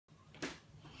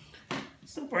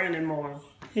So Brandon Moore,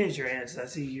 here's your answer. I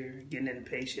see you're getting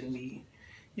impatient.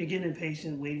 You're getting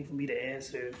impatient, waiting for me to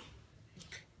answer.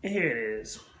 And here it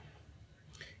is.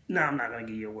 No, I'm not going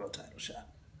to give you a world title shot.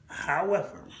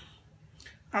 However,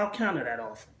 I'll counter that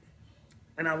offer.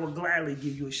 And I will gladly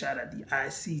give you a shot at the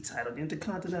IC title, the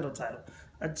Intercontinental title,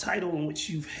 a title in which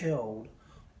you've held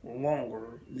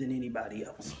longer than anybody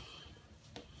else.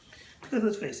 Because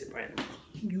let's face it, Brandon,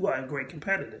 you are a great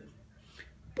competitor.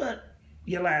 But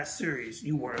your last series,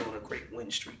 you weren't on a great win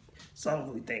streak. So I don't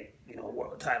really think, a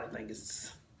world title thing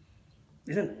is...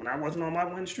 When I wasn't on my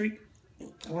win streak,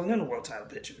 I wasn't in a world title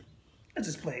picture. That's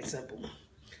just plain simple.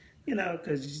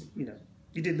 Because,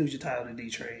 you did lose your title to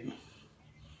D-Train.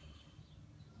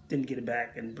 Didn't get it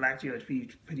back, and Black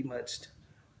GHP pretty much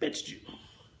bitched you.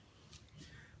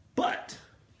 But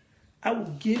I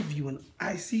will give you an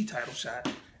IC title shot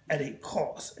at a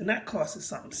cost, and that cost is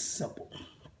something simple.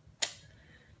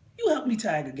 You help me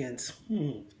tag against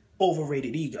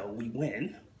Overrated Ego. We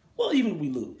win. Well, even if we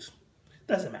lose,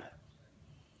 doesn't matter.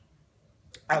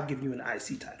 I'll give you an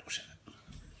IC title shot.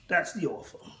 That's the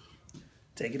offer.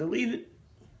 Take it or leave it,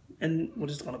 and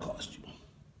what it's going to cost you.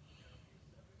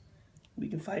 We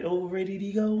can fight Overrated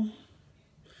Ego.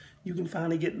 You can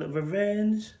finally get the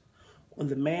revenge on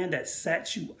the man that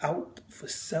sat you out for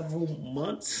several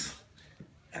months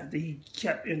after he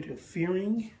kept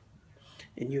interfering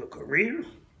in your career.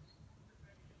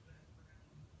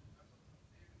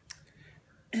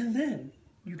 And then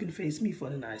you can face me for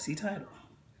an IC title.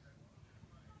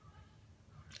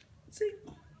 See,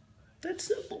 that's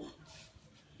simple.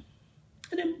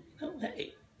 And then,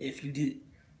 hey, if you did,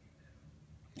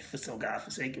 for some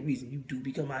godforsaken reason, you do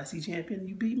become IC champion and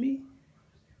you beat me,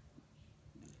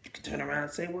 you can turn around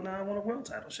and say, well, now I want a world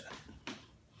title shot.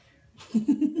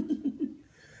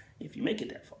 If you make it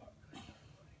that far.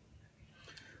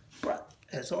 But,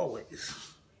 as always,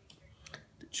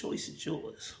 the choice is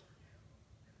yours.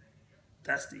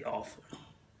 That's the offer.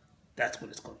 That's what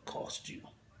it's going to cost you.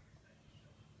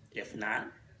 If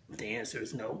not, the answer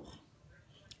is no.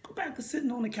 Go back to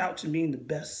sitting on the couch and being the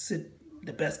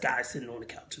best guy sitting on the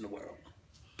couch in the world.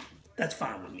 That's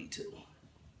fine with me too.